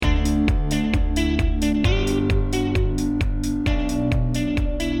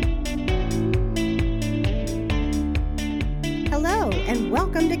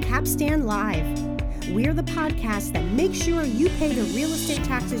Capstan Live. We're the podcast that makes sure you pay the real estate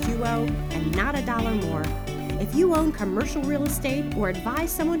taxes you owe and not a dollar more. If you own commercial real estate or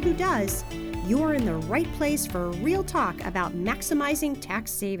advise someone who does, you're in the right place for a real talk about maximizing tax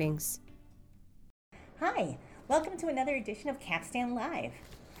savings. Hi, welcome to another edition of Capstan Live.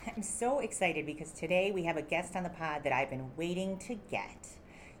 I'm so excited because today we have a guest on the pod that I've been waiting to get.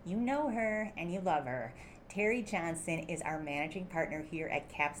 You know her and you love her. Terry Johnson is our managing partner here at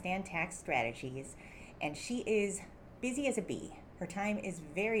Capstan Tax Strategies, and she is busy as a bee. Her time is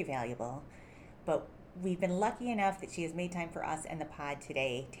very valuable, but we've been lucky enough that she has made time for us and the pod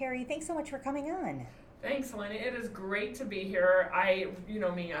today. Terry, thanks so much for coming on. Thanks, Elena. It is great to be here. You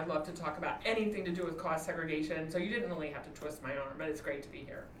know me, I love to talk about anything to do with cost segregation, so you didn't really have to twist my arm, but it's great to be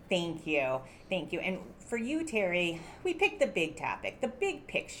here. Thank you. Thank you. And for you, Terry, we picked the big topic, the big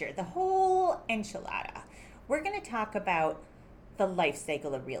picture, the whole enchilada. We're going to talk about the life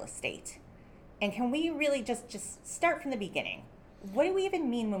cycle of real estate. And can we really just start from the beginning? What do we even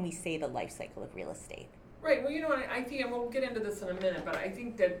mean when we say the life cycle of real estate? Right. Well, you know, I think, and we'll get into this in a minute, but I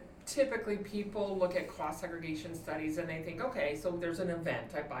think that typically people look at cost segregation studies and they think, okay, so there's an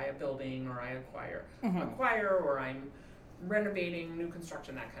event. I buy a building or I acquire, or I'm renovating, new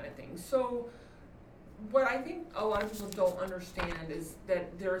construction, that kind of thing. So what I think a lot of people don't understand is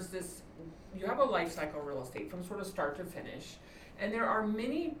that there's this, you have a life cycle of real estate from sort of start to finish, and there are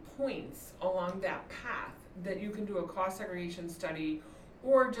many points along that path that you can do a cost segregation study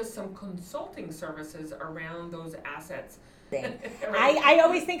or just some consulting services around those assets. I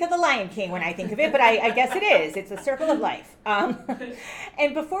always think of the Lion King when I think of it, but I guess it is. It's a circle of life.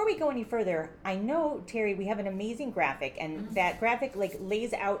 And before we go any further, I know, Terry, we have an amazing graphic, and that graphic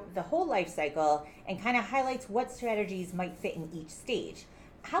lays out the whole life cycle and kind of highlights what strategies might fit in each stage.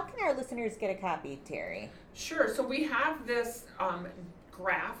 How can our listeners get a copy, Terry? Sure. So we have this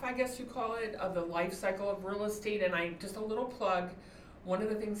graph, I guess you call it, of the life cycle of real estate, and just a little plug. One of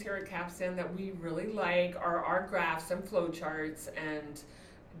the things here at Capstan that we really like are our graphs and flowcharts and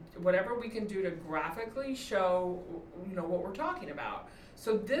whatever we can do to graphically show, you know, what we're talking about.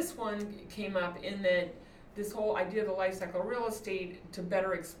 So this one came up in that this whole idea of the life cycle of real estate to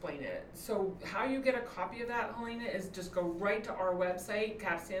better explain it. So how you get a copy of that, Helena, is just go right to our website,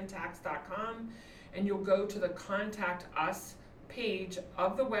 capstantax.com, and you'll go to the Contact Us page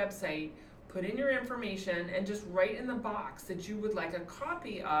of the website, put in your information, and just write in the box that you would like a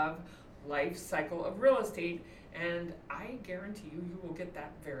copy of Life Cycle of Real Estate, and I guarantee you will get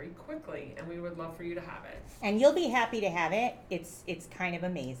that very quickly, and we would love for you to have it. And you'll be happy to have it. It's kind of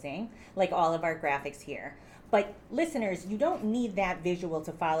amazing, like all of our graphics here. But listeners, you don't need that visual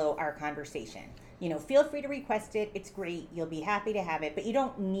to follow our conversation. You know, feel free to request it. It's great. You'll be happy to have it, but you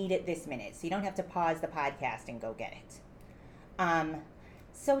don't need it this minute, so you don't have to pause the podcast and go get it.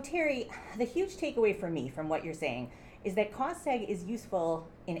 So Terry, the huge takeaway for me from what you're saying is that cost seg is useful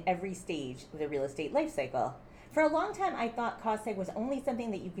in every stage of the real estate life cycle. For a long time, I thought cost seg was only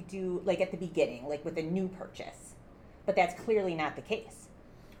something that you could do like at the beginning, like with a new purchase, but that's clearly not the case.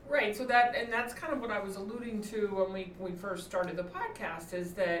 Right. So that's kind of what I was alluding to when we first started the podcast,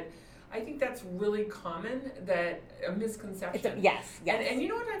 is that I think that's really common, that a misconception. Yes. And you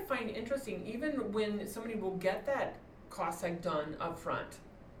know what I find interesting, even when somebody will get that cost seg done up front,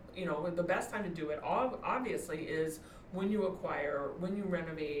 you know, the best time to do it obviously is when you acquire, when you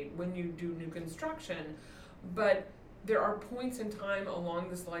renovate, when you do new construction. But there are points in time along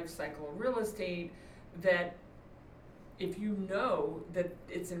this life cycle of real estate that if you know that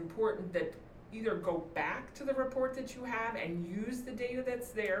it's important that either go back to the report that you have and use the data that's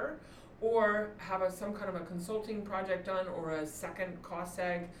there, or have some kind of a consulting project done or a second cost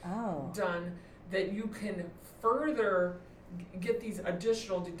seg done, that you can further get these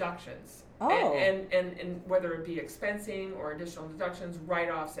additional deductions. And whether it be expensing or additional deductions,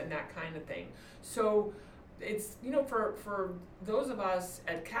 write-offs, and that kind of thing. So it's, you know, for those of us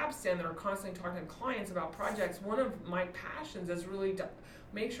at Capstan that are constantly talking to clients about projects, one of my passions is really to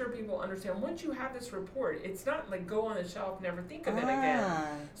make sure people understand, once you have this report, it's not like go on the shelf, never think of it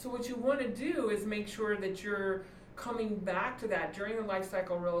again. So what you want to do is make sure that you're coming back to that during the life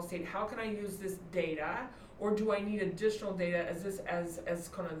cycle of real estate. How can I use this data, or do I need additional data as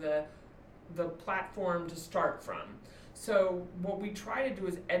kind of the platform to start from? So what we try to do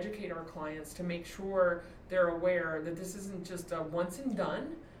is educate our clients to make sure they're aware that this isn't just a once and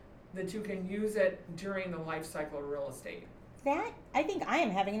done, that you can use it during the life cycle of real estate. That, I think I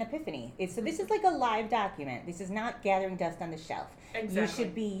am having an epiphany. So this is like a live document. This is not gathering dust on the shelf. Exactly. You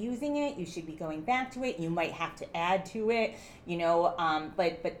should be using it. You should be going back to it. You might have to add to it, you know,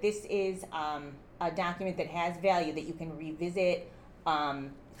 but this is a document that has value that you can revisit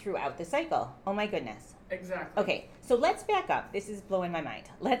throughout the cycle. Oh my goodness. Exactly. Okay, so let's back up. This is blowing my mind.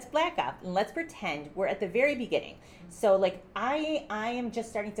 Let's back up and let's pretend we're at the very beginning. So like I am just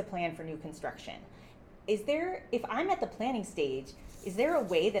starting to plan for new construction. Is there, if I'm at the planning stage, is there a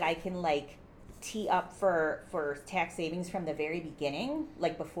way that I can like tee up for tax savings from the very beginning?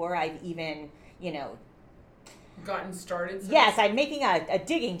 Like before I've even, gotten started? Yes, I'm making a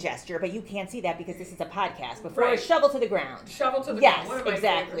digging gesture, but you can't see that because this is a podcast. Before Right. a shovel to the ground. Shovel to the Yes, ground. One of my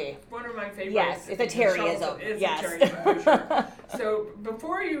exactly. favorites. One of my favorites. Yes, it's a is shovel Terryism. to- It's Yes. a Terryism for sure. So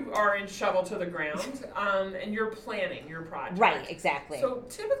before you are in shovel to the ground, and you're planning your project. Right, exactly. So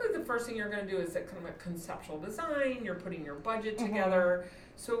typically the first thing you're going to do is that kind of a conceptual design. You're putting your budget Mm-hmm. together.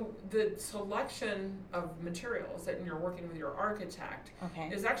 So the selection of materials that you're working with your architect Okay.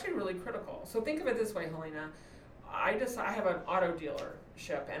 is actually really critical. So think of it this way, Helena. I have an auto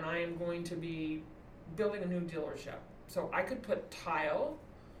dealership and I am going to be building a new dealership. So I could put tile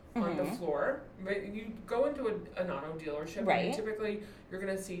on the floor, but you go into an auto dealership Right. and typically you're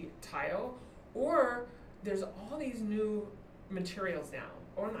going to see tile, or there's all these new materials now,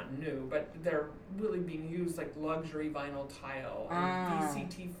 or not new, but they're really being used like luxury vinyl tile and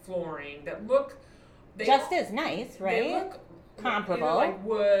VCT flooring that look Just as nice, right? They look comparable. either like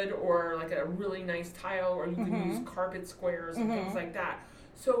wood or like a really nice tile, or you can use carpet squares and things like that.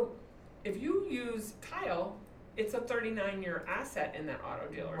 So if you use tile, it's a 39-year asset in that auto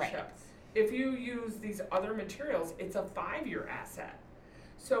dealership. Right. If you use these other materials, it's a 5-year asset.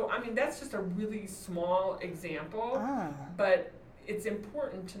 So I mean that's just a really small example, but it's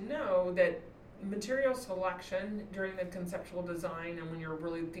important to know that material selection during the conceptual design and when you're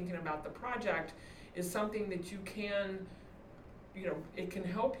really thinking about the project is something that you can, it can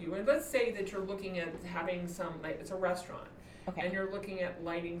help you. And let's say that you're looking at having it's a restaurant, Okay. and you're looking at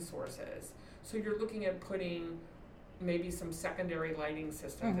lighting sources. So you're looking at putting maybe some secondary lighting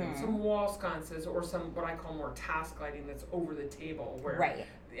systems and some wall sconces or some what I call more task lighting that's over the table. Where, Right.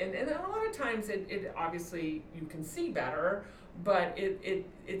 And a lot of times it obviously you can see better, but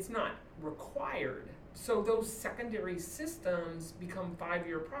it's not required. So those secondary systems become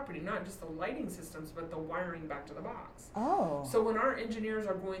 5-year property, not just the lighting systems, but the wiring back to the box. Oh. So when our engineers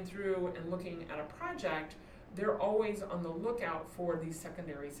are going through and looking at a project, they're always on the lookout for these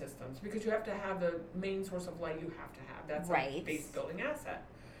secondary systems because you have to have the main source of light you have to have. That's a Right. base building asset.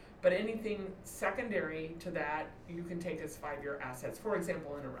 But anything secondary to that, you can take as 5-year assets, for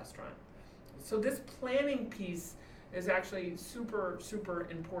example, in a restaurant. So this planning piece is actually super, super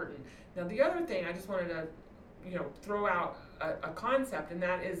important. Now, the other thing I just wanted to, throw out a concept, and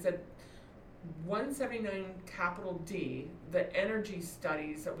that is that 179 capital D, the energy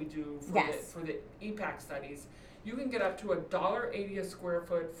studies that we do for the EPAC studies, you can get up to $1.80 a square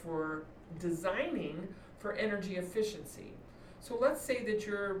foot for designing for energy efficiency. So let's say that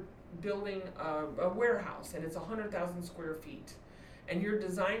you're building a warehouse and it's 100,000 square feet, and you're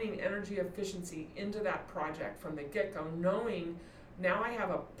designing energy efficiency into that project from the get-go, knowing now I have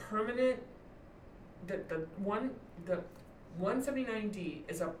a permanent, the 179D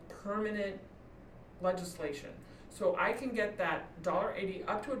is a permanent legislation. So I can get that $1.80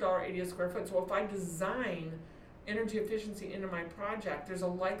 up to $1.80 a square foot. So if I design energy efficiency into my project, there's a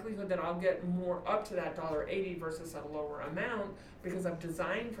likelihood that I'll get more up to that $1.80 versus a lower amount because I've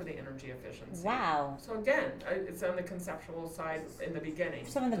designed for the energy efficiency. Wow. So again, it's on the conceptual side in the beginning.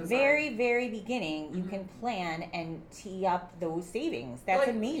 So in the design. very, very beginning, you can plan and tee up those savings. That's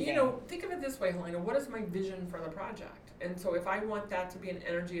amazing. Think of it this way, Helena. What is my vision for the project? And so if I want that to be an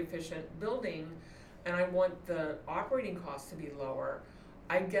energy efficient building and I want the operating costs to be lower,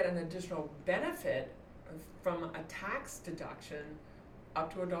 I get an additional benefit from a tax deduction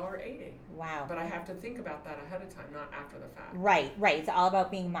up to $1.80. Wow. But I have to think about that ahead of time, not after the fact. Right. It's all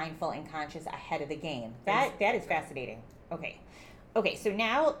about being mindful and conscious ahead of the game. That is fascinating. Okay, so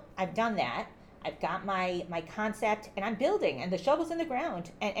now I've done that. I've got my concept and I'm building and the shovel's in the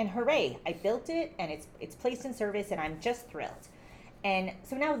ground and hooray, I built it and it's placed in service and I'm just thrilled. And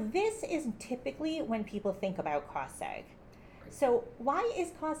so now this is typically when people think about cost seg. So why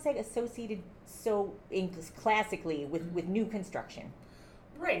is cost seg associated so classically with new construction?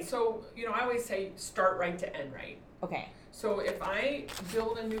 Right. So, I always say start right to end right. Okay. So if I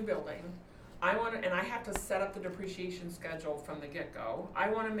build a new building, and I have to set up the depreciation schedule from the get-go. I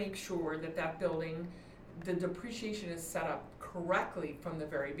want to make sure that building, the depreciation is set up correctly from the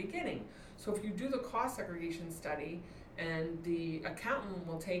very beginning. So if you do the cost segregation study, and the accountant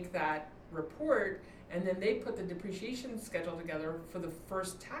will take that report, and then they put the depreciation schedule together for the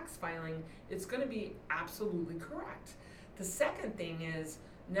first tax filing, it's going to be absolutely correct. The second thing is,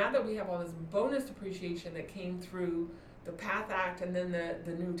 now that we have all this bonus depreciation that came through the PATH Act and then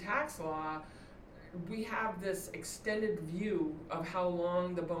the new tax law, we have this extended view of how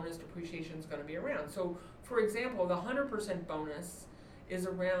long the bonus depreciation is going to be around. So, for example, the 100% bonus is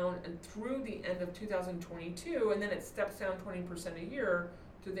around and through the end of 2022, and then it steps down 20% a year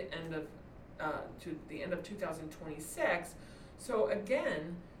to the end of 2026. So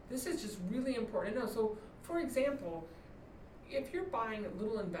again, this is just really important to know. So, for example, if you're buying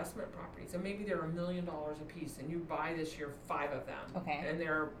little investment properties, and maybe they're $1 million a piece, and you buy this year 5 of them, okay, and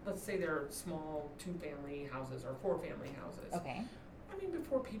let's say they're small 2-family houses or 4-family houses. Okay. I mean,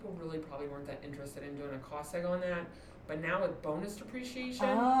 before people really probably weren't that interested in doing a cost seg on that, but now with bonus depreciation,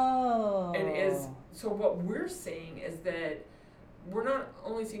 it is. So what we're seeing is that we're not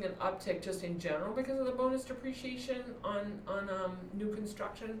only seeing an uptick just in general because of the bonus depreciation on new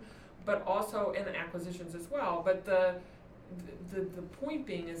construction, but also in acquisitions as well. But the point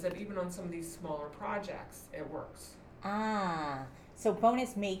being is that even on some of these smaller projects, it works. So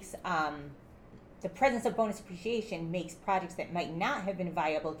bonus makes, the presence of bonus depreciation makes projects that might not have been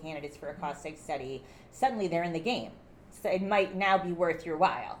viable candidates for a cost seg study, suddenly they're in the game. So it might now be worth your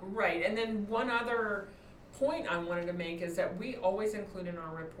while. Right, and then one other point I wanted to make is that we always include in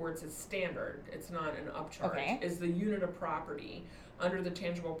our reports as standard, it's not an upcharge, is the unit of property under the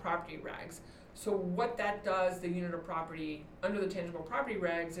tangible property regs. So what that does, the unit of property under the tangible property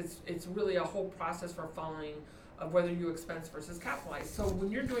regs, it's really a whole process for following of whether you expense versus capitalize. So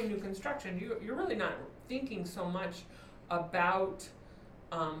when you're doing new construction, you're really not thinking so much about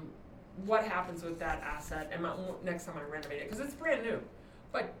what happens with that asset and next time I renovate it, because it's brand new.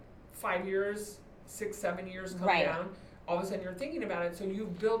 But 5 years, 6, 7 years come down, all of a sudden you're thinking about it. So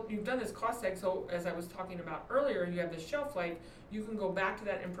you've done this cost seg. So as I was talking about earlier, you have this shelf life. You can go back to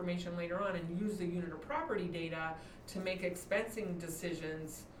that information later on and use the unit of property data to make expensing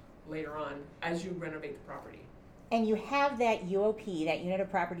decisions later on as you renovate the property. And you have that UOP, that unit of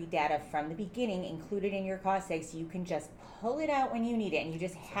property data from the beginning included in your cost seg, so you can just pull it out when you need it and you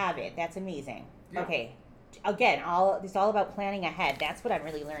just have it. That's amazing. Yeah. Okay. Again, it's all about planning ahead. That's what I'm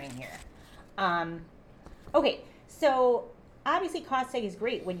really learning here. Okay, so obviously cost seg is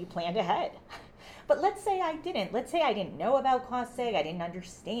great when you planned ahead. But let's say I didn't. Let's say I didn't know about cost seg, I didn't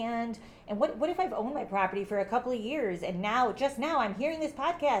understand. And what if I've owned my property for a couple of years and just now I'm hearing this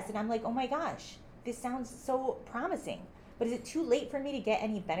podcast and I'm like, oh my gosh, this sounds so promising. But is it too late for me to get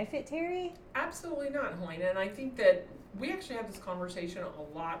any benefit, Terry? Absolutely not, Helena. And I think that we actually have this conversation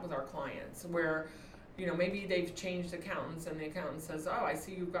a lot with our clients where, maybe they've changed accountants and the accountant says, oh, I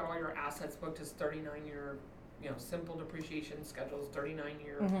see you've got all your assets booked as 39-year, simple depreciation schedules,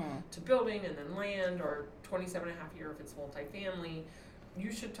 39-year to building and then land, or 27.5-year if it's multifamily.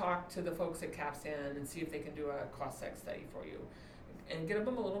 You should talk to the folks at Capstan and see if they can do a cost seg study for you and give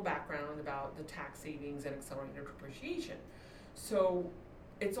them a little background about the tax savings and accelerated depreciation. So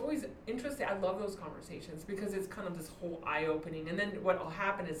it's always interesting. I love those conversations because it's kind of this whole eye-opening. And then what will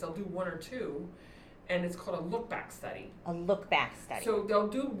happen is they'll do 1 or 2, and it's called a look-back study. A look-back study. So they'll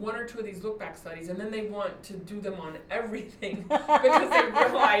do 1 or 2 of these look-back studies, and then they want to do them on everything because they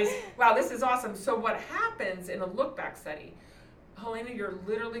realize, wow, this is awesome. So what happens in a look-back study, Helena, you're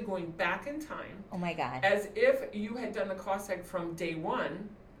literally going back in time. Oh my God. As if you had done the cost seg from day one.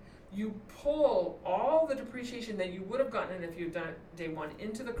 You pull all the depreciation that you would have gotten if you'd done day one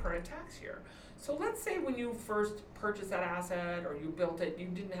into the current tax year. So let's say when you first purchased that asset or you built it, you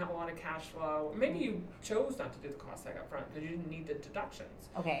didn't have a lot of cash flow. Maybe you chose not to do the cost seg up front because you didn't need the deductions.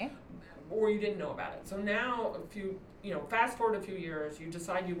 Okay. Or you didn't know about it. So now, fast forward a few years, you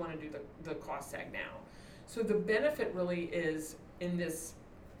decide you want to do the cost seg now. So the benefit really is in this,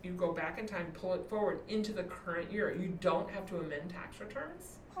 you go back in time, pull it forward into the current year. You don't have to amend tax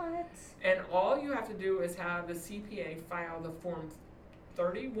returns. What? And all you have to do is have the CPA file the form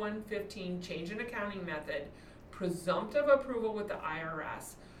 3115 change in accounting method, presumptive approval with the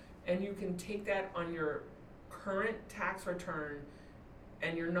IRS, and you can take that on your current tax return,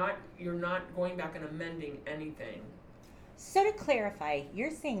 and you're not going back and amending anything. So to clarify,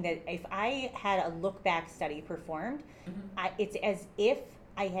 you're saying that if I had a look-back study performed, it's as if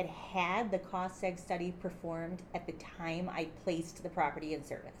I had the cost seg study performed at the time I placed the property in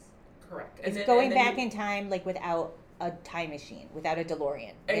service. Correct. It's going back in time, like without a time machine, without a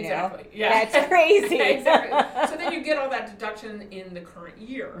DeLorean. Exactly. Yeah. That's crazy. Exactly. So then you get all that deduction in the current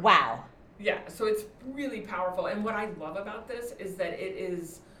year. Wow. Yeah. So it's really powerful. And what I love about this is that it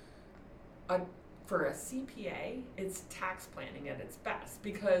is for a CPA, it's tax planning at its best,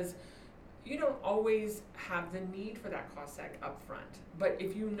 because you don't always have the need for that cost seg up front. But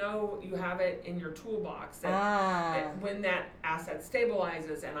if you know you have it in your toolbox, that when that asset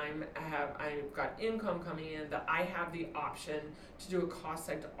stabilizes and I've got income coming in, that I have the option to do a cost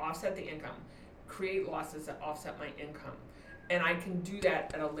seg to offset the income, create losses that offset my income. And I can do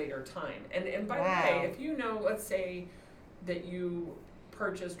that at a later time. And by the way, if you know, let's say that you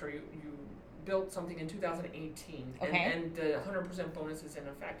purchased or you built something in 2018 and the 100% bonus is in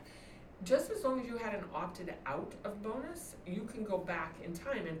effect, just as long as you hadn't opted out of bonus, you can go back in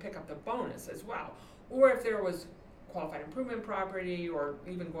time and pick up the bonus as well. Or if there was qualified improvement property, or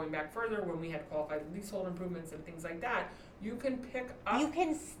even going back further when we had qualified leasehold improvements and things like that, you can pick up. You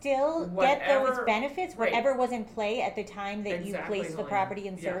can still get those benefits, whatever was in play at the time that you placed the property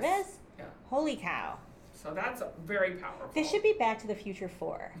in service? Yeah. Holy cow. So that's very powerful. This should be Back to the Future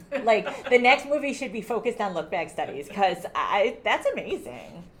 4. Like, the next movie should be focused on look-back studies, because that's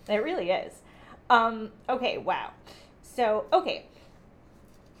amazing. It really is. Okay, wow. So,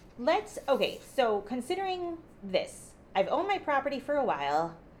 so considering this, I've owned my property for a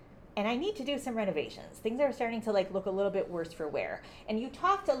while, and I need to do some renovations. Things are starting to look a little bit worse for wear. And you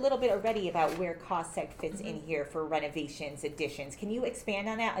talked a little bit already about where cost seg fits in here for renovations, additions. Can you expand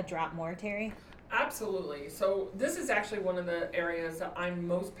on that a drop more, Terry? Absolutely. So this is actually one of the areas that I'm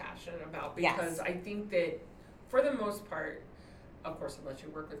most passionate about, because I think that for the most part, of course, unless you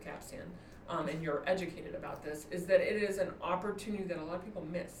work with Capstan, and you're educated about this, is that it is an opportunity that a lot of people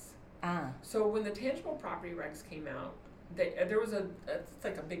miss. So when the tangible property regs came out, there was it's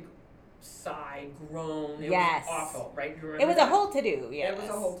like a big sigh, groan. It was awful, right? You remember it was a whole to-do, yes. It was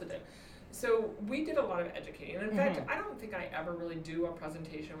a whole to-do. So we did a lot of educating. And in fact, I don't think I ever really do a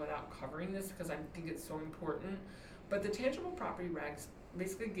presentation without covering this, because I think it's so important. But the tangible property regs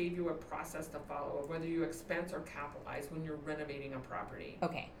basically gave you a process to follow of whether you expense or capitalize when you're renovating a property.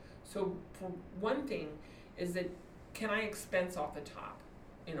 Okay. So for one thing is that, can I expense off the top?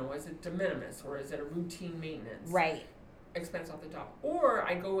 Is it de minimis, or is it a routine maintenance? Right. Expense off the top. Or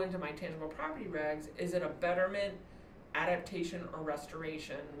I go into my tangible property regs, is it a betterment, adaptation, or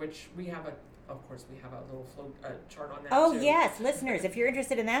restoration, which we have a little flow chart on that too. Yes, listeners, if you're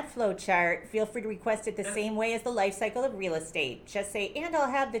interested in that flow chart, feel free to request it the same way as the life cycle of real estate. Just say, and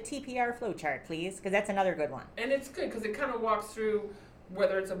I'll have the TPR flow chart, please, because that's another good one. And it's good because it kind of walks through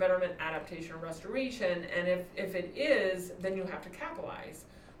whether it's a betterment, adaptation, or restoration, and if it is, then you have to capitalize.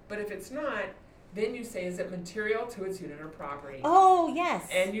 But if it's not, then you say, is it material to its unit or property? Oh, yes.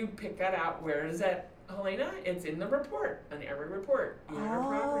 And you pick that out. Where is that, Helena? It's in the report, on every report, unit or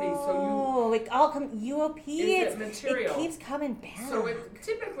property. So it all UOP. Is it material? It keeps coming back. So it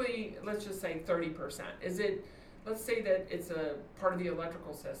typically, let's just say 30%. Is it? Let's say that it's a part of the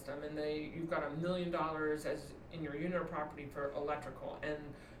electrical system, and you've got $1 million as in your unit or property for electrical, and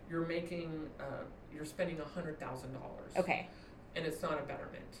you're spending $100,000. Okay. And it's not a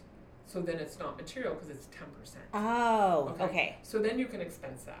betterment. So then it's not material because it's 10%. Oh, okay. So then you can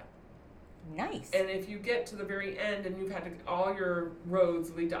expense that. Nice. And if you get to the very end and you've had all your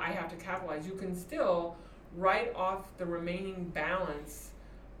roads lead to I have to capitalize, you can still write off the remaining balance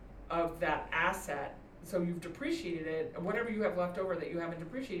of that asset. So you've depreciated it, and whatever you have left over that you haven't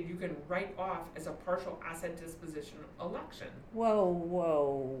depreciated, you can write off as a partial asset disposition election. Whoa.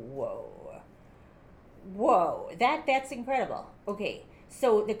 That's incredible. Okay.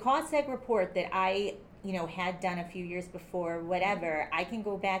 So the cost seg report that I, had done a few years before, whatever, I can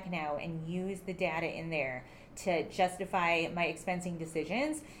go back now and use the data in there to justify my expensing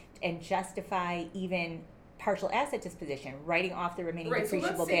decisions and justify even partial asset disposition, writing off the remaining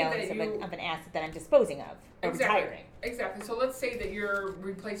depreciable balance of an asset that I'm disposing of or retiring. Exactly. So let's say that you're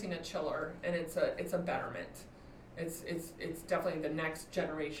replacing a chiller and it's a betterment. It's definitely the next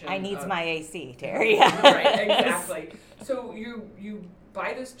generation. I needs my AC, Terry. Right, exactly. So you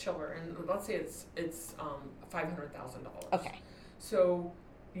buy this chiller, and let's say it's $500,000. Okay. So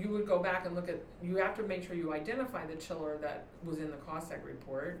you would go back and look at. You have to make sure you identify the chiller that was in the cost seg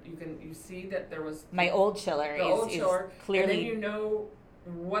report. You see that there was my old chiller. Is clearly, and then you know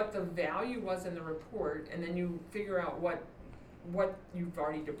what the value was in the report, and then you figure out what you've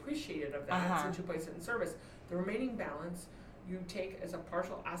already depreciated of that since you placed it in service. The remaining balance you take as a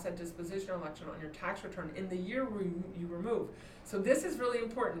partial asset disposition election on your tax return in the year you remove. So this is really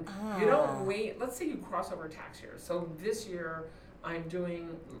important. You don't wait. Let's say you cross over tax years. So this year I'm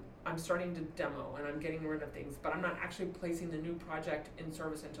starting to demo and I'm getting rid of things, but I'm not actually placing the new project in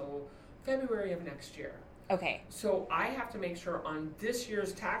service until February of next year. Okay. So I have to make sure on this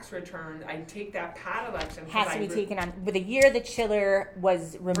year's tax return, I take that pad election. Has to be taken on with the year the chiller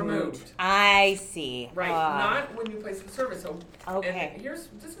was removed. I see. Right, not when you place the service. So, okay. And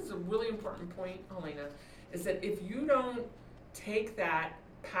this is a really important point, Helena, is that if you don't take that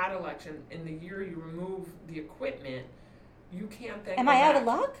pad election in the year you remove the equipment, you can't then. Am I out of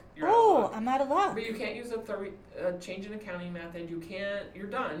luck? I'm out of luck. But you can't use a change in accounting method. You can't. You're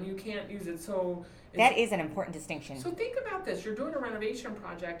done. You can't use it. So that is an important distinction. So think about this. You're doing a renovation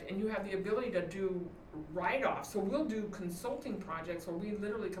project, and you have the ability to do write-offs. So we'll do consulting projects where we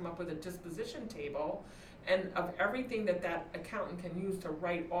literally come up with a disposition table, and of everything that accountant can use to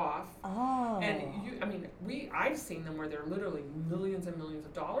write off. Oh. And I've seen them where they're literally millions and millions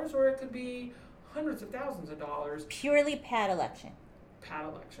of dollars, or it could be hundreds of thousands of dollars. Purely pad election. Pad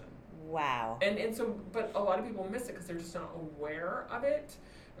election. Wow. And so, but a lot of people miss it because they're just not aware of it.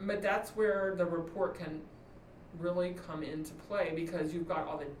 But that's where the report can really come into play, because you've got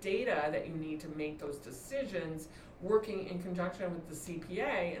all the data that you need to make those decisions, working in conjunction with the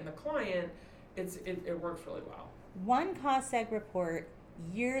CPA and the client. It works really well. One cost seg report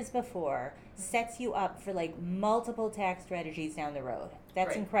years before sets you up for like multiple tax strategies down the road. That's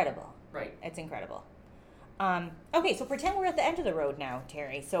right. Incredible. Right. It's incredible. Okay, so pretend we're at the end of the road now,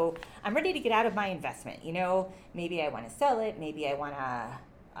 Terry. So I'm ready to get out of my investment. You know, maybe I want to sell it. Maybe I want to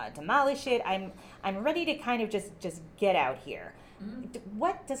demolish it. I'm ready to kind of just get out here. Mm-hmm.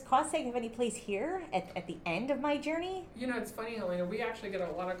 What does cost seg have any place here at the end of my journey? You know, it's funny, Helena. We actually get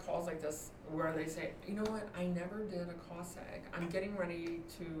a lot of calls like this where they say, you know what, I never did a cost seg. I'm getting ready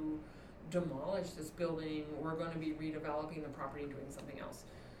to demolish this building. We're going to be redeveloping the property and doing something else.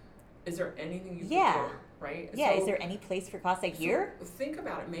 Is there anything you can do, right? Yeah, is there any place for cost seg here? Think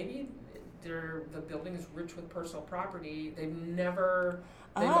about it. Maybe the building is rich with personal property.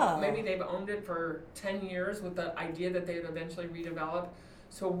 Maybe they've owned it for 10 years with the idea that they would eventually redevelop.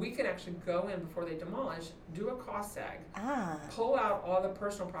 So we can actually go in before they demolish, do a cost seg, pull out all the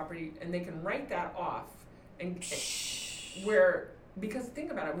personal property, and they can write that off. Because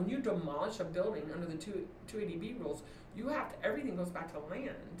think about it, when you demolish a building under the 280B rules, everything goes back to the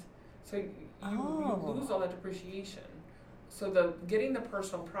land. So you lose all that depreciation. So getting the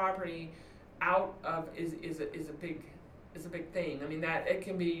personal property out of is a big thing. I mean, that it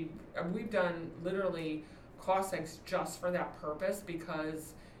can be. We've done literally cost segs just for that purpose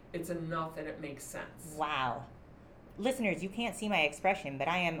because it's enough that it makes sense. Wow. Listeners, you can't see my expression, but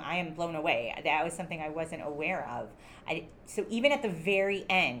I am blown away. That was something I wasn't aware of. So even at the very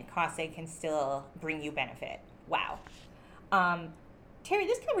end, cost seg can still bring you benefit. Wow. Terry,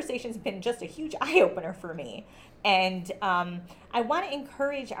 this conversation's been just a huge eye-opener for me. And I want to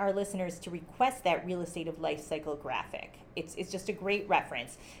encourage our listeners to request that Real Estate of Life Cycle graphic. It's just a great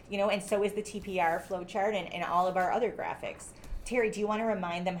reference, and so is the TPR flowchart and all of our other graphics. Terry, do you want to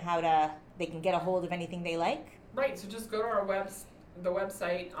remind them how they can get a hold of anything they like? Right, so just go to our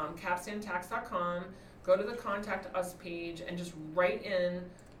website, capstantax.com, go to the Contact Us page, and just write in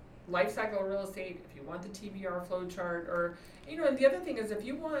Life Cycle Real Estate if you want the TBR flowchart, or and the other thing is if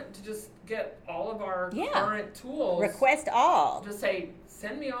you want to just get all of our current tools, request all. Just say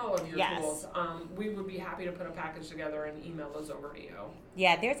send me all of your tools. We would be happy to put a package together and email those over to you.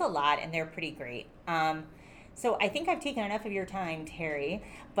 Yeah, there's a lot, and they're pretty great. So I think I've taken enough of your time, Terry,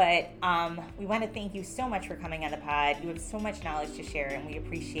 but we want to thank you so much for coming on the pod. You have so much knowledge to share, and we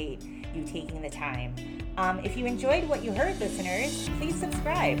appreciate you taking the time. If you enjoyed what you heard, listeners, please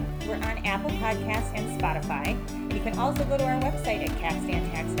subscribe. We're on Apple Podcasts and Spotify. You can also go to our website at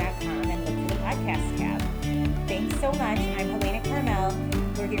capstantax.com and look for the podcast tab. Thanks so much. I'm Helena Carmel.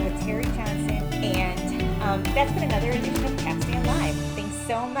 We're here with Terry Johnson, and that's been another edition of Capstan Live. Thanks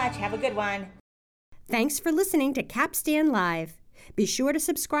so much. Have a good one. Thanks for listening to Capstan Live. Be sure to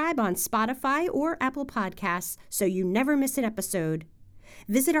subscribe on Spotify or Apple Podcasts so you never miss an episode.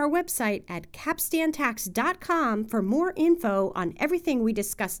 Visit our website at capstantax.com for more info on everything we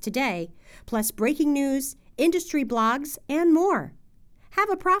discussed today, plus breaking news, industry blogs, and more. Have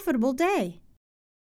a profitable day.